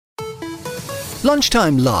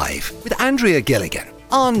Lunchtime Live with Andrea Gilligan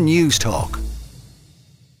on News Talk.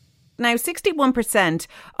 Now, 61%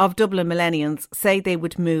 of Dublin millennials say they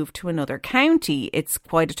would move to another county. It's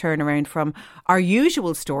quite a turnaround from our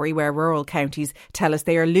usual story where rural counties tell us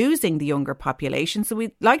they are losing the younger population. So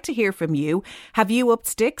we'd like to hear from you. Have you upped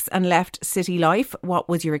sticks and left city life? What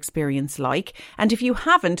was your experience like? And if you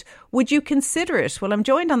haven't, would you consider it? Well, I'm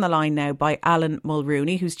joined on the line now by Alan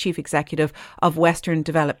Mulrooney, who's Chief Executive of Western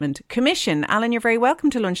Development Commission. Alan, you're very welcome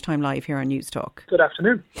to Lunchtime Live here on News Talk. Good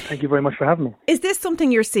afternoon. Thank you very much for having me. Is this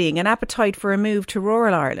something you're seeing, an appetite for a move to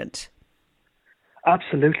rural Ireland?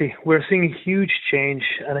 Absolutely. We're seeing a huge change.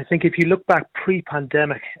 And I think if you look back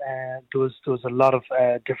pre-pandemic, there was a lot of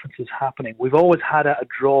differences happening. We've always had a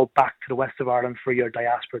draw back to the west of Ireland for your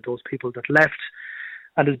diaspora, those people that left.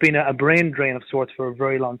 And there's been a brain drain of sorts for a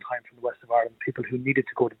very long time from the west of Ireland, people who needed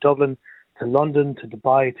to go to Dublin, to London, to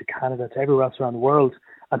Dubai, to Canada, to everywhere else around the world,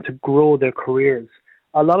 and to grow their careers.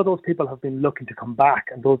 A lot of those people have been looking to come back,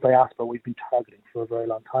 and those diaspora we've been targeting for a very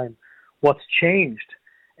long time. What's changed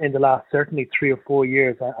in the last certainly 3 or 4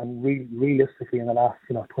 years, and realistically in the last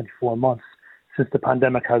 24 months since the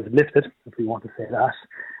pandemic has lifted, if we want to say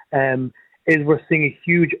that, is we're seeing a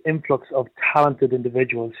huge influx of talented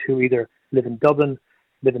individuals who either live in Dublin,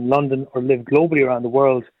 live in London, or live globally around the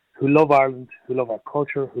world, who love Ireland, who love our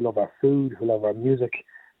culture, who love our food, who love our music.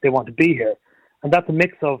 They want to be here. And that's a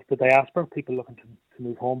mix of the diaspora, people looking to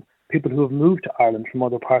move home, people who have moved to Ireland from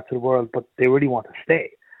other parts of the world, but they really want to stay.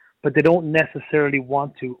 But they don't necessarily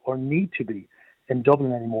want to or need to be in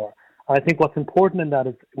Dublin anymore. And I think what's important in that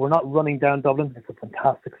is we're not running down Dublin. It's a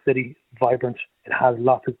fantastic city, vibrant. It has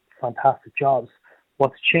lots of fantastic jobs.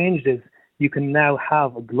 What's changed is you can now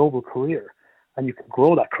have a global career, and you can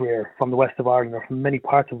grow that career from the west of Ireland or from many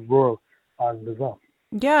parts of rural Ireland as well.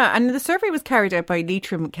 Yeah, and the survey was carried out by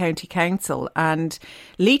Leitrim County Council, and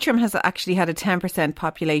Leitrim has actually had a 10%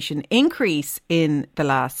 population increase in the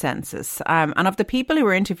last census. And of the people who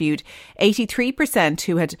were interviewed, 83%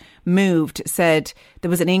 who had moved said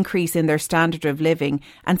there was an increase in their standard of living,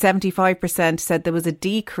 and 75% said there was a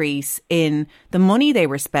decrease in the money they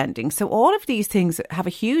were spending. So all of these things have a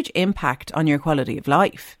huge impact on your quality of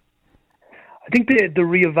life. I think the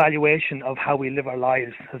reevaluation of how we live our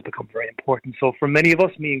lives has become very important. So for many of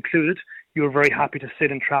us, me included, you were very happy to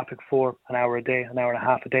sit in traffic for an hour a day, an hour and a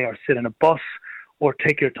half a day, or sit in a bus, or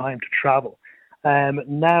take your time to travel.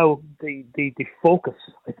 Now the focus,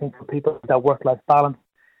 I think, for people, that work-life balance,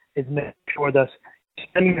 is making sure that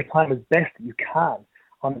spending your time as best that you can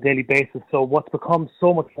on a daily basis. So what's become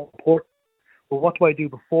so much more important, well, what do I do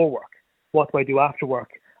before work? What do I do after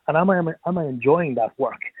work? And am I enjoying that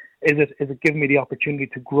work? Is it giving me the opportunity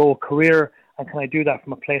to grow a career, and can I do that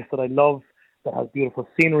from a place that I love, that has beautiful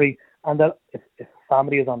scenery, and that if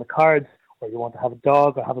family is on the cards, or you want to have a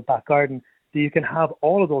dog or have a back garden, that you can have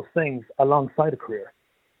all of those things alongside a career.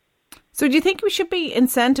 So do you think we should be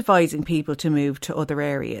incentivising people to move to other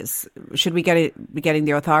areas? Should we be getting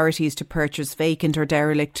the authorities to purchase vacant or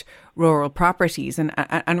derelict rural properties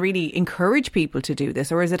and really encourage people to do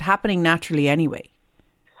this, or is it happening naturally anyway?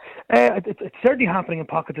 It's certainly happening in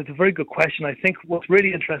pockets. It's a very good question. I think what's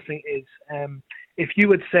really interesting is if you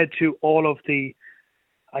had said to all of the,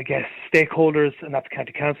 stakeholders, and that's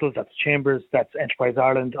county councils, that's chambers, that's Enterprise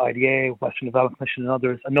Ireland, IDA, Western Development Commission and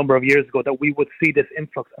others, a number of years ago, that we would see this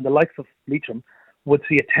influx, and the likes of Leitrim would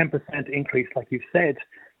see a 10% increase, like you've said,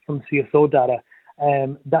 from CSO data,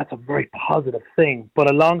 that's a very positive thing. But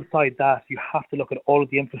alongside that, you have to look at all of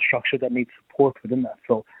the infrastructure that needs support within that.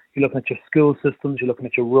 So you're looking at your school systems, you're looking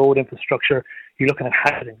at your road infrastructure, you're looking at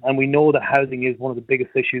housing. And we know that housing is one of the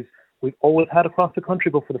biggest issues we've always had across the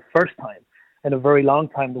country, but for the first time in a very long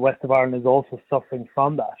time, the west of Ireland is also suffering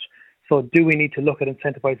from that. So do we need to look at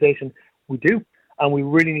incentivisation? We do. And we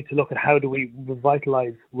really need to look at how do we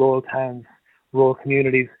revitalise rural towns, rural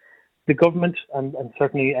communities. The government and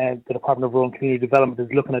certainly the Department of Rural and Community Development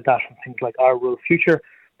is looking at that from things like Our Rural Future,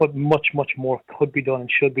 but much, much more could be done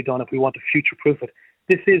and should be done if we want to future-proof it.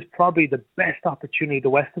 This is probably the best opportunity the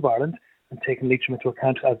west of Ireland, and taking Leitrim into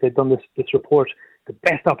account as they've done this report, the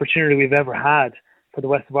best opportunity we've ever had for the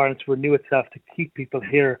west of Ireland to renew itself, to keep people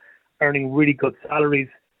here earning really good salaries,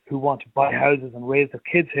 who want to buy houses and raise their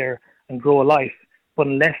kids here and grow a life. But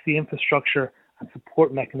unless the infrastructure and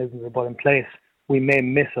support mechanisms are put in place, we may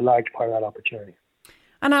miss a large part of that opportunity.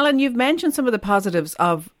 And Alan, you've mentioned some of the positives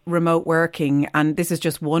of remote working, and this is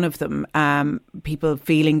just one of them. People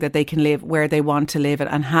feeling that they can live where they want to live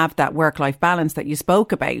and have that work-life balance that you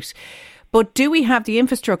spoke about. But do we have the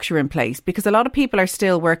infrastructure in place? Because a lot of people are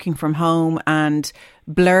still working from home and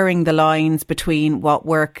blurring the lines between what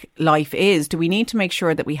work life is. Do we need to make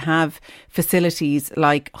sure that we have facilities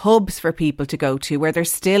like hubs for people to go to where they're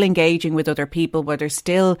still engaging with other people, where they're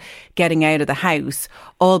still getting out of the house,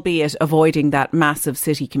 albeit avoiding that massive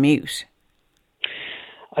city commute?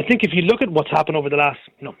 I think if you look at what's happened over the last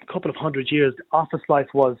couple of 100 years, office life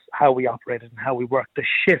was how we operated and how we worked. The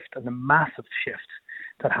shift and the massive shift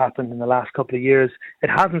that happened in the last couple of years, it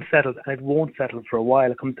hasn't settled and it won't settle for a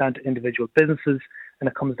while. It comes down to individual businesses and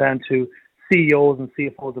it comes down to CEOs and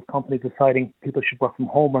CFOs of companies deciding people should work from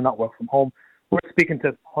home or not work from home. We're speaking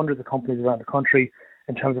to hundreds of companies around the country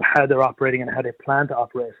in terms of how they're operating and how they plan to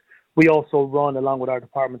operate. We also run, along with our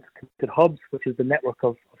departments, connected hubs, which is the network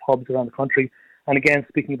of hubs around the country. And again,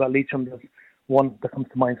 speaking about Leitrim, there's one that comes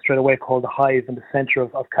to mind straight away called The Hive in the centre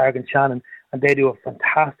of Carrick Shannon. And they do a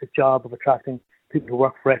fantastic job of attracting people who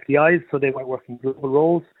work for FDIs. So they might work in global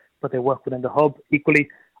roles, but they work within the hub. Equally,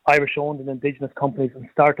 Irish-owned and Indigenous companies and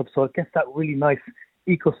startups. So it gets that really nice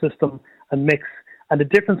ecosystem and mix. And the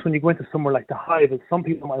difference when you go into somewhere like The Hive is some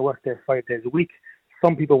people might work there 5 days a week.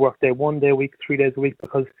 Some people work there 1 day a week, 3 days a week,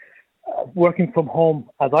 because working from home,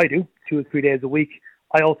 as I do, 2 or 3 days a week,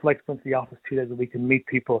 I also like to go into the office 2 days a week and meet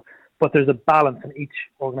people. But there's a balance in each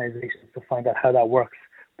organisation to find out how that works.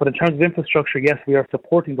 But in terms of infrastructure, yes, we are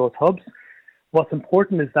supporting those hubs. What's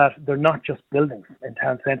important is that they're not just buildings in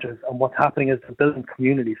town centres. And what's happening is they're building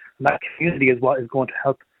communities. And that community is what is going to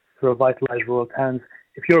help to revitalise rural towns.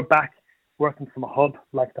 If you're back working from a hub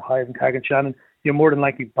like The Hive in Carrick Shannon, you're more than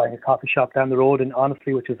likely buying a coffee shop down the road in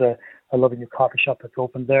Honestly, which is a lovely new coffee shop that's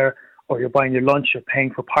open there. Or you're buying your lunch, you're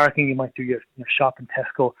paying for parking, you might do your shop in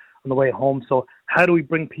Tesco on the way home. So how do we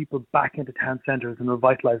bring people back into town centres and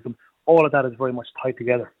revitalise them? All of that is very much tied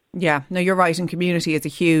together. Yeah, no, you're right. And community is a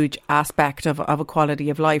huge aspect of a quality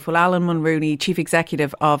of life. Well, Alan Mulrooney, Chief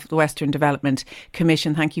Executive of the Western Development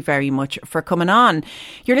Commission, thank you very much for coming on.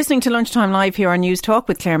 You're listening to Lunchtime Live here on News Talk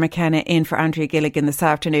with Clare McKenna in for Andrea Gilligan this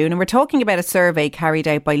afternoon. And we're talking about a survey carried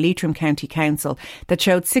out by Leitrim County Council that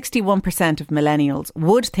showed 61% of millennials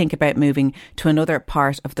would think about moving to another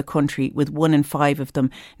part of the country, with 1 in 5 of them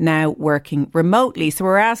now working remotely. So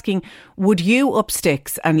we're asking, would you up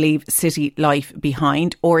sticks and leave city life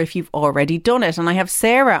behind, or if you've already done it? And I have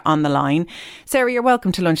Sarah on the line. Sarah, you're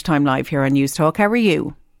welcome to Lunchtime Live here on News Talk. How are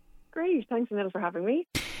you? Great, thanks a million for having me.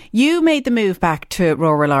 You made the move back to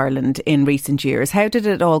rural Ireland in recent years. How did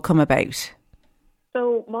it all come about?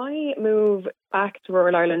 So my move back to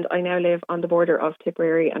rural Ireland, I now live on the border of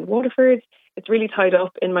Tipperary and Waterford. It's really tied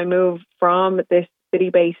up in my move from this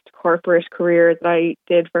city-based corporate career that I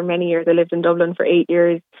did for many years. I lived in Dublin for 8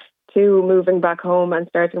 years, to moving back home and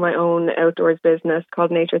starting my own outdoors business called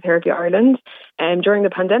Nature Therapy Ireland. And during the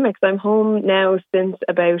pandemic, so I'm home now since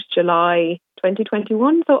about July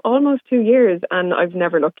 2021, so almost 2 years, and I've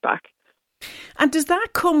never looked back. And does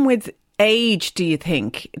that come with age, do you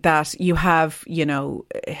think, that you have,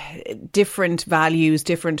 different values,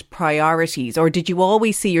 different priorities? Or did you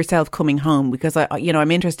always see yourself coming home? Because,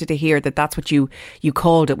 I'm interested to hear that that's what you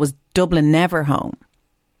called it, was Dublin never home.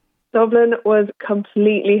 Dublin was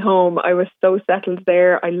completely home. I was so settled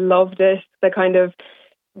there. I loved it. The kind of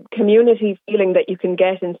community feeling that you can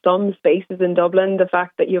get in some spaces in Dublin, the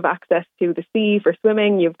fact that you have access to the sea for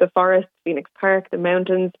swimming, you have the forest, Phoenix Park, the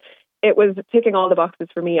mountains. It was ticking all the boxes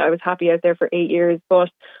for me. I was happy out there for 8 years. But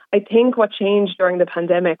I think what changed during the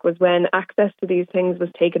pandemic was when access to these things was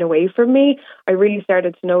taken away from me. I really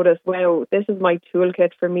started to notice, wow, this is my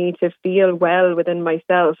toolkit for me to feel well within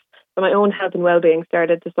myself. So my own health and well-being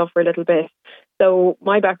started to suffer a little bit. So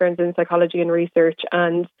my background's in psychology and research,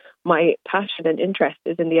 and my passion and interest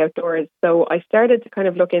is in the outdoors. So I started to kind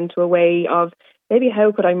of look into a way of maybe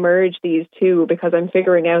how could I merge these two, because I'm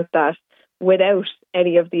figuring out that without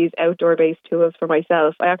any of these outdoor-based tools for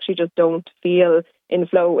myself, I actually just don't feel in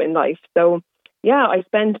flow in life. So yeah, I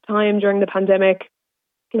spent time during the pandemic.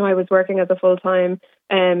 I was working as a full-time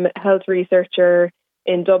health researcher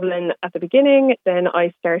in Dublin at the beginning. Then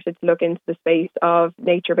I started to look into the space of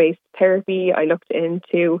nature-based therapy. I looked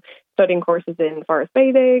into studying courses in forest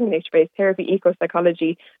bathing, nature-based therapy,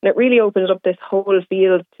 eco-psychology, and it really opened up this whole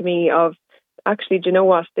field to me of, actually, do you know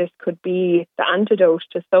what? This could be the antidote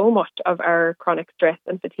to so much of our chronic stress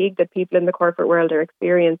and fatigue that people in the corporate world are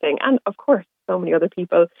experiencing. And of course, so many other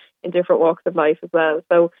people in different walks of life as well.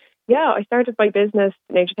 So yeah, I started my business,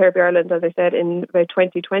 Nature Therapy Ireland, as I said, in about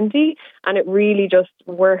 2020. And it really just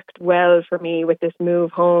worked well for me with this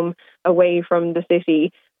move home away from the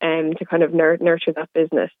city to kind of nurture that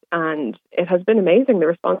business. And it has been amazing. The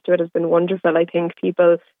response to it has been wonderful. I think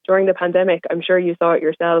people during the pandemic, I'm sure you saw it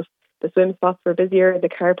yourself, The swim spots were busier, the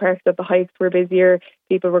car parks at the hikes were busier,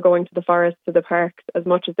 people were going to the forest, to the parks as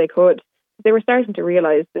much as they could. They were starting to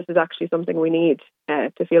realise this is actually something we need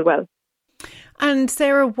to feel well. And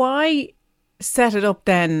Sarah, why set it up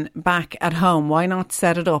then back at home? Why not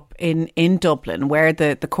set it up in Dublin, where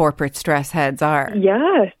the corporate stress heads are?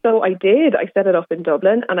 Yeah, so I did. I set it up in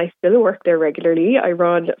Dublin and I still work there regularly. I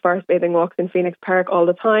run forest bathing walks in Phoenix Park all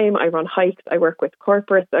the time. I run hikes. I work with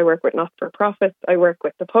corporates. I work with not-for-profits. I work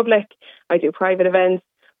with the public. I do private events.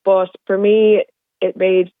 But for me, it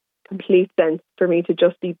made complete sense for me to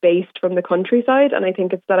just be based from the countryside. And I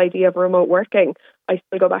think it's that idea of remote working. I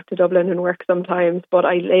still go back to Dublin and work sometimes, but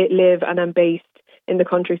I live and I'm based in the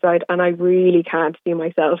countryside, and I really can't see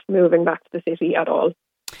myself moving back to the city at all.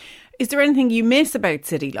 Is there anything you miss about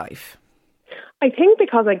city life? I think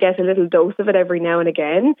because I get a little dose of it every now and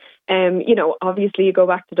again. Obviously you go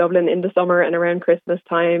back to Dublin in the summer and around Christmas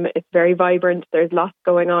time. It's very vibrant. There's lots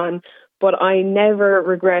going on. But I never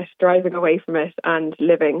regret driving away from it and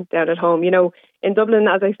living down at home. In Dublin,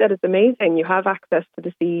 as I said, it's amazing. You have access to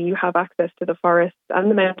the sea, you have access to the forests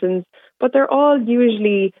and the mountains, but they're all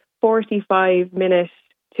usually 45-minute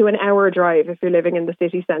to an hour drive if you're living in the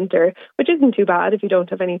city centre, which isn't too bad if you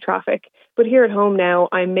don't have any traffic. But here at home now,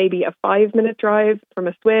 I'm maybe a 5-minute drive from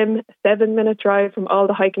a swim, a 7-minute drive from all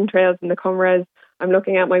the hiking trails in the Comres. I'm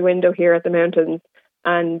looking out my window here at the mountains.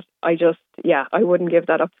 And I wouldn't give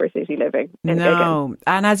that up for city living. No.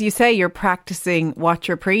 And as you say, you're practicing what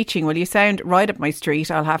you're preaching. Well, you sound right up my street.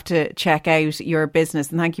 I'll have to check out your business.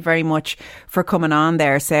 And thank you very much for coming on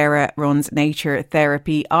there. Sarah runs Nature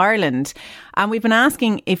Therapy Ireland. And we've been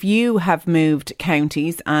asking if you have moved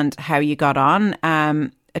counties and how you got on.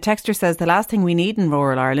 A texter says the last thing we need in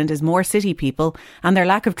rural Ireland is more city people and their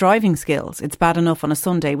lack of driving skills. It's bad enough on a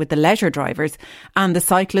Sunday with the leisure drivers and the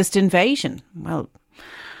cyclist invasion. Well,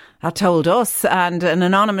 that told us. And an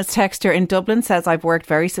anonymous texter in Dublin says, I've worked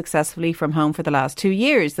very successfully from home for the last 2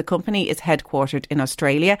 years. The company is headquartered in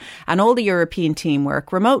Australia and all the European team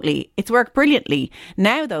work remotely. It's worked brilliantly.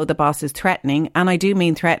 Now, though, the boss is threatening, and I do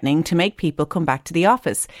mean threatening, to make people come back to the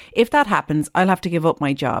office. If that happens, I'll have to give up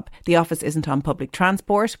my job. The office isn't on public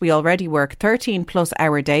transport. We already work 13 plus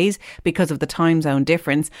hour days because of the time zone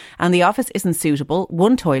difference, and the office isn't suitable.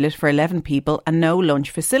 One toilet for 11 people and no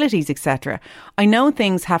lunch facilities, etc. I know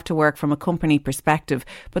things have to work from a company perspective,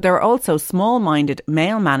 but there are also small-minded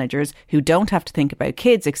male managers who don't have to think about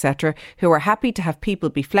kids, etc., who are happy to have people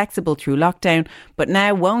be flexible through lockdown, but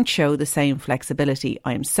now won't show the same flexibility.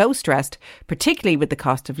 I am so stressed, particularly with the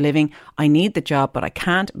cost of living. I need the job, but I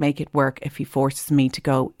can't make it work if he forces me to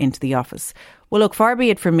go into the office. Well, look, far be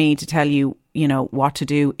it from me to tell you, what to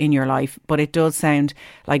do in your life, but it does sound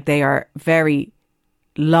like they are very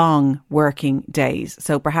long working days.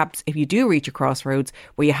 So perhaps if you do reach a crossroads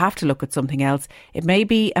where you have to look at something else, it may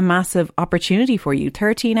be a massive opportunity for you.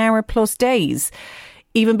 13-hour plus days,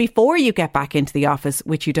 even before you get back into the office,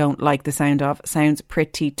 which you don't like the sound of, sounds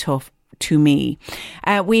pretty tough to me.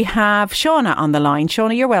 We have Shauna on the line.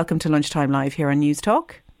 Shauna, you're welcome to Lunchtime Live here on News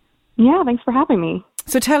Talk. Yeah, thanks for having me.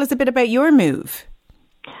 So tell us a bit about your move.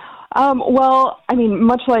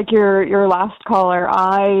 Much like your last caller,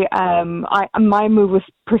 my move was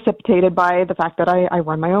precipitated by the fact that I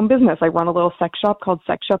run my own business. I run a little sex shop called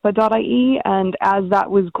sexshoppa.ie, and as that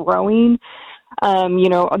was growing,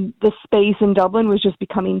 the space in Dublin was just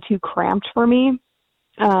becoming too cramped for me.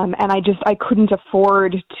 And I couldn't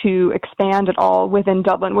afford to expand at all within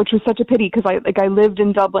Dublin, which was such a pity because I lived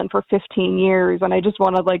in Dublin for 15 years and I just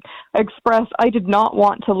want to express I did not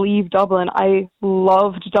want to leave Dublin. I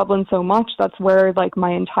loved Dublin so much. That's where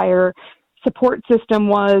my entire support system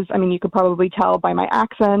was. I mean, you could probably tell by my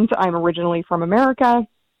accent. I'm originally from America.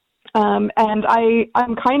 And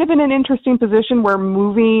I'm kind of in an interesting position where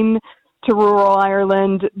moving to rural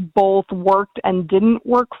Ireland both worked and didn't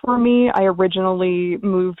work for me. I originally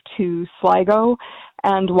moved to Sligo,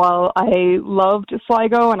 and while I loved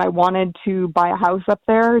Sligo and I wanted to buy a house up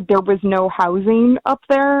there was no housing up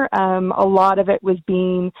there. A lot of it was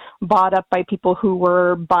being bought up by people who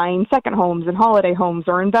were buying second homes and holiday homes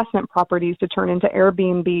or investment properties to turn into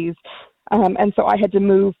Airbnbs. And so I had to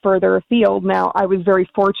move further afield. Now, I was very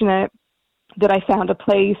fortunate that I found a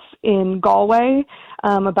place in Galway,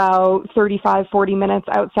 about 40 minutes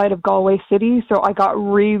outside of Galway City. So I got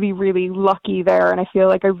really, really lucky there. And I feel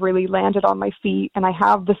like I've really landed on my feet and I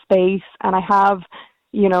have the space and I have,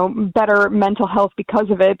 better mental health because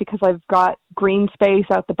of it, because I've got green space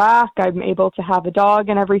out the back. I'm able to have a dog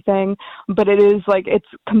and everything. But it is it's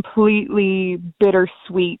completely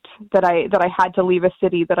bittersweet that I had to leave a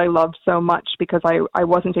city that I loved so much because I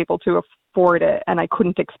wasn't able to afford it and I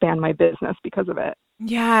couldn't expand my business because of it.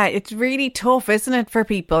 Yeah, it's really tough, isn't it, for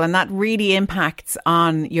people? And that really impacts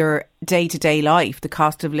on your day-to-day life, the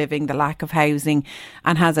cost of living, the lack of housing,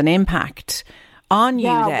 and has an impact on you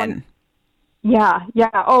then. Yeah.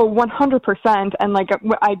 Oh, 100%. And like,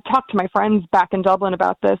 I talk to my friends back in Dublin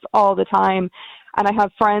about this all the time. And I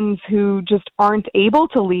have friends who just aren't able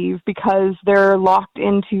to leave because they're locked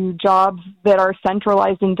into jobs that are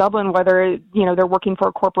centralized in Dublin, whether, they're working for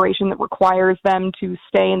a corporation that requires them to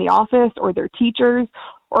stay in the office, or they're teachers.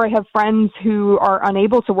 Or I have friends who are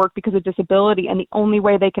unable to work because of disability, and the only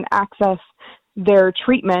way they can access their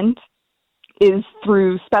treatment is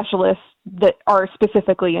through specialists that are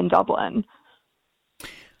specifically in Dublin.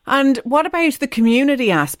 And what about the community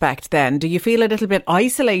aspect then? Do you feel a little bit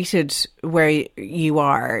isolated where you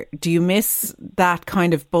are? Do you miss that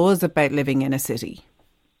kind of buzz about living in a city?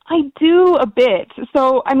 I do a bit.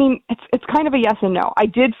 So, I mean, it's kind of a yes and no. I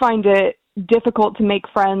did find it difficult to make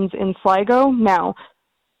friends in Sligo. Now,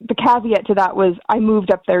 the caveat to that was I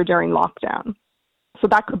moved up there during lockdown. So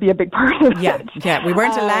that could be a big part of it. Yeah, we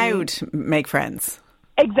weren't allowed to make friends.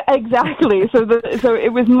 Exactly. So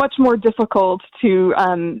it was much more difficult to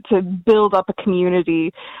build up a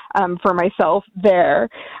community for myself there.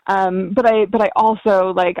 But I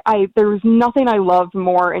also there was nothing I loved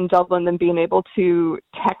more in Dublin than being able to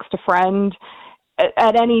text a friend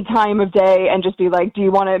at any time of day and just be like, do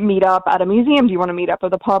you want to meet up at a museum? Do you want to meet up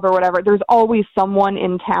at the pub or whatever? There's always someone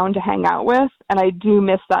in town to hang out with, and I do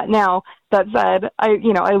miss that now. That said,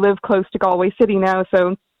 I live close to Galway City now,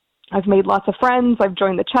 so I've made lots of friends. I've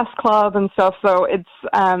joined the chess club and stuff. So it's,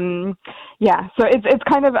 so it's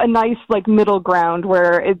kind of a nice middle ground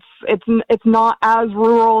where it's not as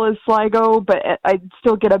rural as Sligo, but I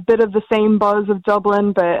still get a bit of the same buzz of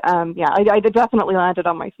Dublin. But I definitely landed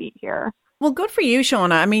on my feet here. Well, good for you,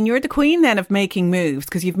 Shauna. I mean, you're the queen then of making moves,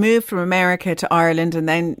 because you've moved from America to Ireland, and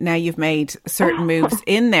then now you've made certain moves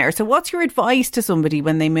in there. So what's your advice to somebody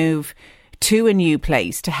when they move to a new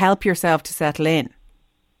place to help yourself to settle in?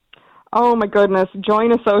 Oh my goodness,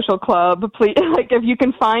 join a social club, please. If you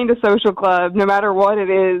can find a social club, no matter what it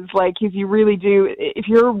is, if you really do, if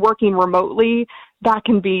you're working remotely, that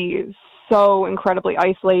can be so incredibly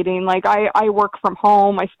isolating. I work from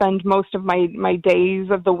home. I spend most of my days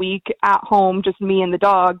of the week at home, just me and the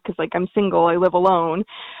dog, because I'm single, I live alone.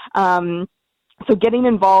 So getting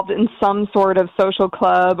involved in some sort of social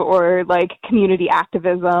club or community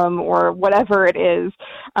activism or whatever it is,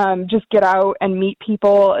 just get out and meet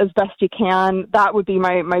people as best you can. That would be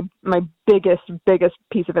my biggest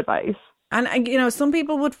piece of advice. And, some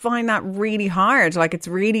people would find that really hard. It's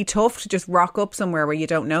really tough to just rock up somewhere where you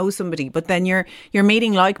don't know somebody. But then you're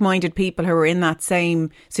meeting like-minded people who are in that same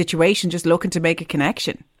situation, just looking to make a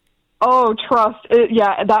connection. Oh, trust.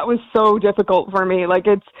 That was so difficult for me.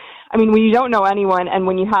 When you don't know anyone and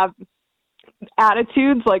when you have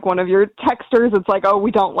attitudes like one of your texters, it's oh,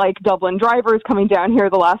 we don't like Dublin drivers coming down here.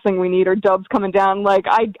 The last thing we need are dubs coming down. I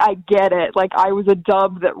get it. I was a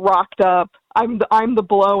dub that rocked up. I'm the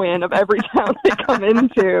blow-in of every town they come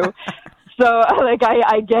into. So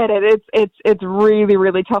I get it. It's really,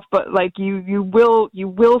 really tough, but you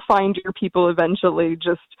will find your people eventually.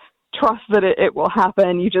 Just trust that it will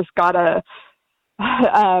happen. You just gotta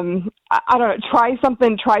I don't know, try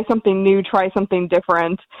something new, try something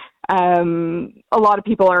different. A lot of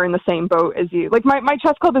people are in the same boat as you. My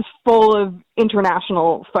chess club is full of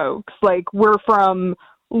international folks. We're from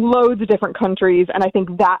loads of different countries, and I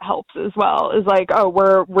think that helps as well. Is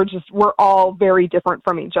we're all very different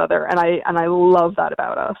from each other, and I love that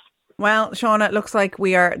about us. Well, Shauna, it looks like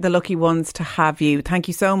we are the lucky ones to have you. Thank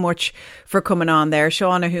you so much for coming on there.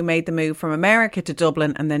 Shauna, who made the move from America to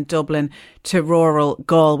Dublin and then Dublin to rural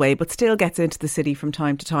Galway, but still gets into the city from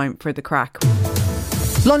time to time for the crack.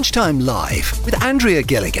 Lunchtime Live with Andrea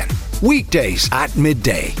Gilligan. Weekdays at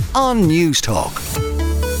midday on News Talk.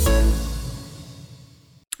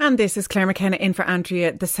 And this is Clare McKenna in for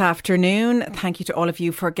Andrea this afternoon. Thank you to all of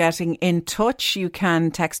you for getting in touch. You can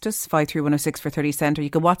text us 53106 for 30 cent, or you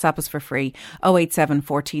can WhatsApp us for free 087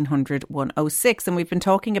 1400 106. And we've been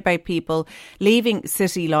talking about people leaving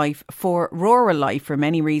city life for rural life for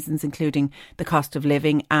many reasons, including the cost of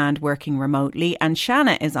living and working remotely. And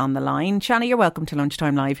Shanna is on the line. Shanna, you're welcome to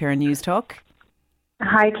Lunchtime Live here on News Talk.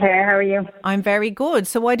 Hi Claire, how are you? I'm very good.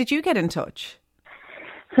 So why did you get in touch?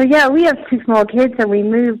 So we have two small kids and we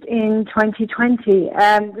moved in 2020,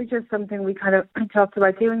 which is something we kind of talked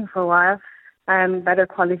about doing for a while. Better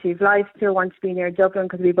quality of life, still want to be near Dublin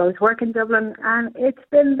because we both work in Dublin, and it's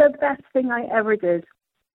been the best thing I ever did.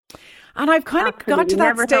 And I've kind of got to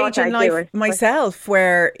that stage in life myself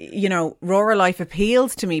where, rural life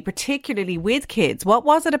appeals to me, particularly with kids. What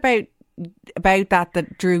was it about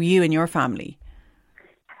that drew you and your family?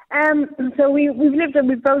 So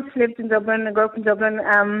we've both lived in Dublin and grew up in Dublin,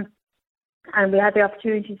 and we had the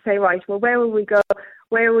opportunity to say, right, well, where will we go?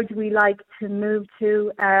 Where would we like to move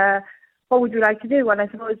to? What would we like to do? And I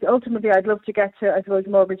suppose ultimately I'd love to get to, I suppose,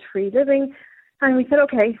 mortgage-free living. And we said,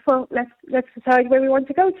 okay, well, let's decide where we want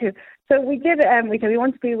to go to. So we did. We said we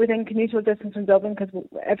want to be within commutable distance from Dublin because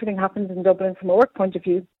everything happens in Dublin from a work point of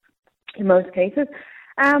view, in most cases.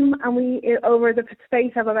 And we, over the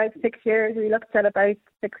space of about 6 years, we looked at about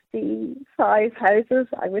 65 houses.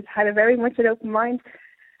 I had a very much an open mind,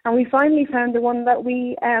 and we finally found the one that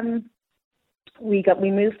we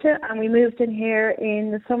moved to, and we moved in here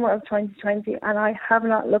in the summer of 2020, and I have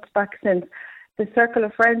not looked back since. The circle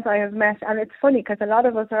of friends I have met, and it's funny because a lot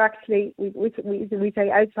of us are actually, we say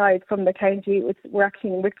outside from the county, we're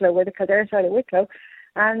actually in Wicklow, we're the Kildare side of Wicklow,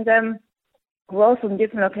 and we're also in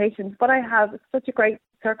different locations, but I have such a great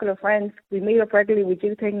circle of friends. We meet up regularly, we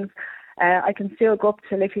do things. I can still go up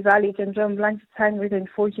to Liffey Valley, Dundrum, Blanchardstown within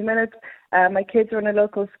 40 minutes. My kids are in a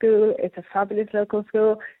local school. It's a fabulous local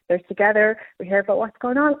school. They're together. We hear about what's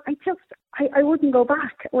going on. I wouldn't go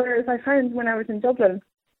back. Whereas I found when I was in Dublin,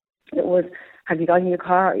 it was, have you got in your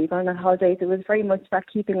car? Are you going on holidays? It was very much that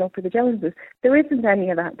keeping up with the Joneses. There isn't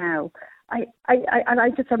any of that now. I'm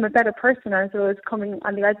a better person as I was coming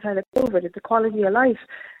on the outside of COVID. It's the quality of life.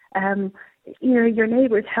 Your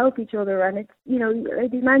neighbours help each other, and it's,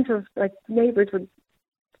 the amount of neighbours would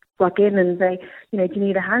walk in and say, do you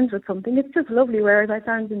need a hand with something? It's just lovely. Whereas I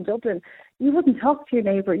found in Dublin, you wouldn't talk to your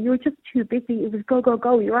neighbour. You were just too busy. It was go, go,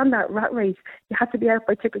 go. You're on that rat race. You had to be out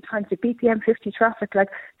by ticket time to beat the M50 traffic. Like,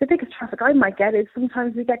 the biggest traffic I might get is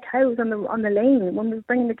sometimes we get cows on the lane when we're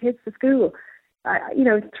bringing the kids to school.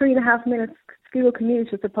 3.5 minutes school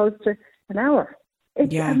commute as opposed to an hour.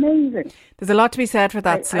 It's amazing. There's a lot to be said for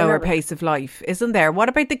that slower pace of life, isn't there? What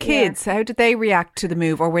about the kids? Yeah. How did they react to the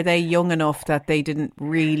move, or were they young enough that they didn't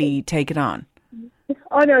really take it on?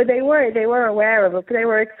 Oh no, they were aware of it, but they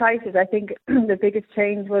were excited. I think the biggest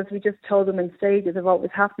change was we just told them in stages of what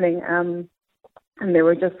was happening, and they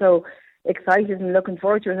were just so excited and looking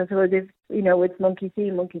forward to it. And so it's monkey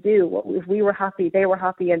see, monkey do. If we were happy, they were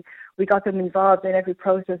happy, and we got them involved in every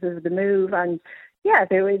process of the move. And yeah,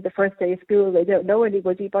 they were the first day of school. They don't know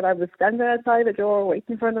anybody, but I was standing outside the door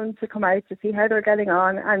waiting for them to come out to see how they're getting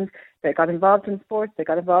on. And they got involved in sports. They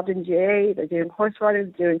got involved in GA. They're doing horse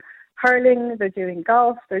riding. They're doing hurling. They're doing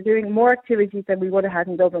golf. They're doing more activities than we would have had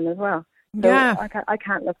in Dublin as well. So yeah, I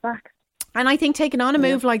can't look back. And I think taking on a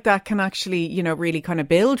move like that can actually, really kind of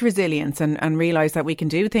build resilience and realise that we can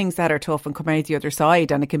do things that are tough and come out the other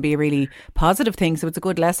side, and it can be a really positive thing. So it's a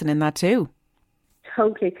good lesson in that too.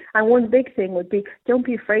 Totally. And one big thing would be, don't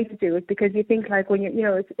be afraid to do it, because you think like when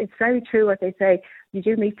it's very true what they say, you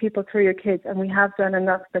do meet people through your kids, and we have done, and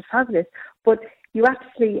that's fabulous. But you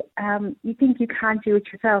actually, you think you can't do it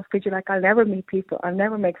yourself because you're like, I'll never meet people, I'll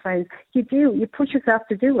never make friends. You do. You push yourself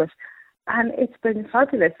to do it. And it's been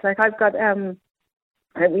fabulous. Like I've got,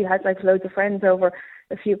 we had like loads of friends over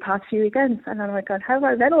past few weekends, and I'm like, God, how have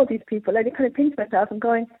I met all these people? I kind of pinch myself and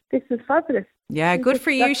going, this is fabulous. Yeah, good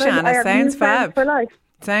for you, Shanna. Sounds fab. For life.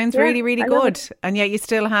 Sounds really, really good. And yet you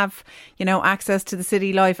still have, access to the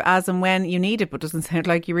city life as and when you need it, but doesn't sound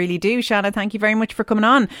like you really do. Shanna, thank you very much for coming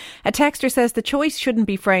on. A texter says the choice shouldn't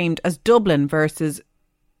be framed as Dublin versus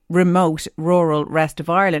remote, rural rest of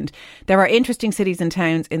Ireland. There are interesting cities and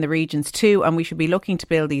towns in the regions too, and we should be looking to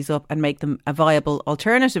build these up and make them a viable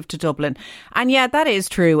alternative to Dublin. And yeah, that is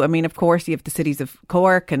true. I mean, of course, you have the cities of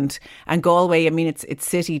Cork and Galway. I mean, it's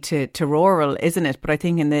city to rural, isn't it? But I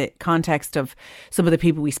think in the context of some of the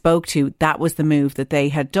people we spoke to, that was the move that they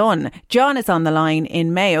had done. John is on the line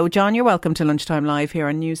in Mayo. John, you're welcome to Lunchtime Live here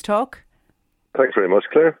on News Talk. Thanks very much,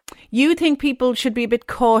 Claire. You think people should be a bit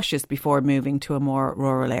cautious before moving to a more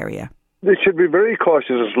rural area? They should be very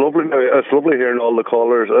cautious. It's lovely hearing all the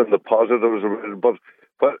callers and the positives,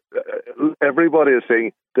 but everybody is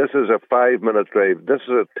saying this is a 5-minute drive, this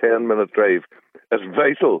is a 10-minute drive. It's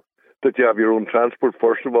vital that you have your own transport,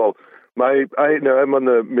 first of all. I'm on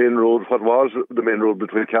the main road, what was the main road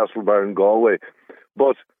between Castlebar and Galway.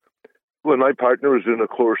 But when my partner was doing a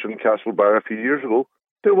course in Castlebar a few years ago,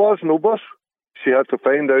 there was no bus. She had to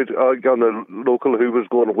find out on the local who was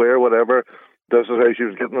going where, whatever. This is how she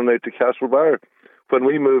was getting out to Castlebar. When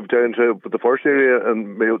we moved down to the first area,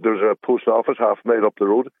 and there was a post office half a mile up the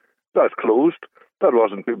road, that's closed. That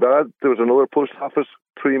wasn't too bad. There was another post office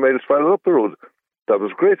 3 miles further up the road. That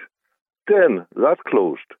was great. Then that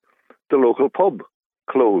closed. The local pub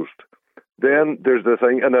closed. Then there's the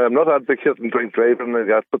thing, and I'm not advocating drink driving like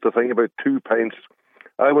that, but the thing about 2 pints.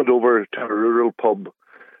 I went over to a rural pub.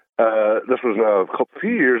 This was now a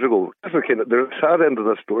few years ago. This was there's a sad end of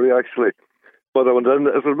the story, actually. But I went in,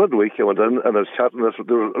 it was midweek, I went in and I was chatting, there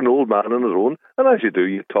was an old man on his own, and as you do,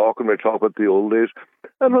 you talk and we talk about the old days.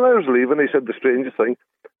 And when I was leaving, he said the strangest thing,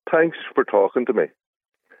 thanks for talking to me.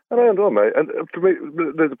 And I went, oh my, and for me,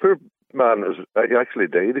 the poor man, he actually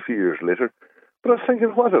died a few years later. But I was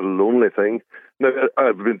thinking, what a lonely thing. Now,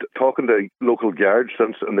 I've been talking to local guards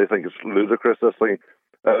since, and they think it's ludicrous, this thing.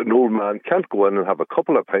 An old man can't go in and have a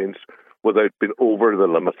couple of pints without being over the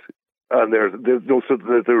limit. And there's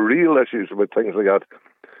the real issues with things like that.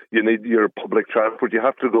 You need your public transport. You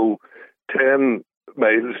have to go 10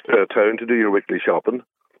 miles to a town to do your weekly shopping.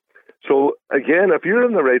 So, again, if you're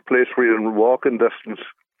in the right place where you're in walking distance,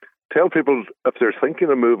 tell people if they're thinking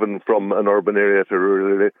of moving from an urban area to a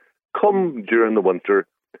rural area, come during the winter,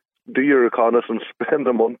 do your reconnaissance, spend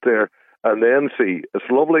a month there, and then see. It's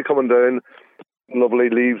lovely coming down, lovely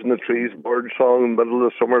leaves in the trees, bird song in the middle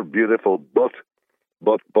of the summer, beautiful. But,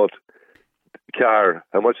 car,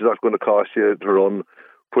 how much is that going to cost you to run?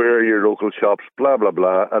 Where are your local shops? Blah, blah,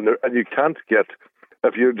 blah. And you can't get,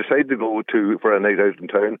 if you decide to go for a night out in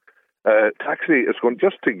town, taxi is going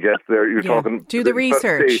just to get there. You're talking. Do the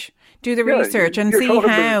research. Do the research and see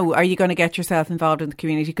how are you going to get yourself involved in the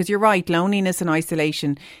community. Because you're right, loneliness and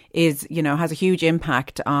isolation is, has a huge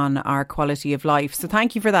impact on our quality of life. So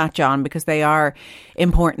thank you for that, John, because they are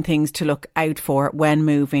important things to look out for when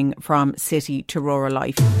moving from city to rural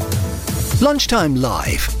life. Lunchtime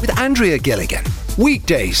Live with Andrea Gilligan.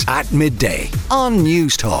 Weekdays at midday on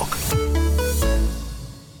News Talk.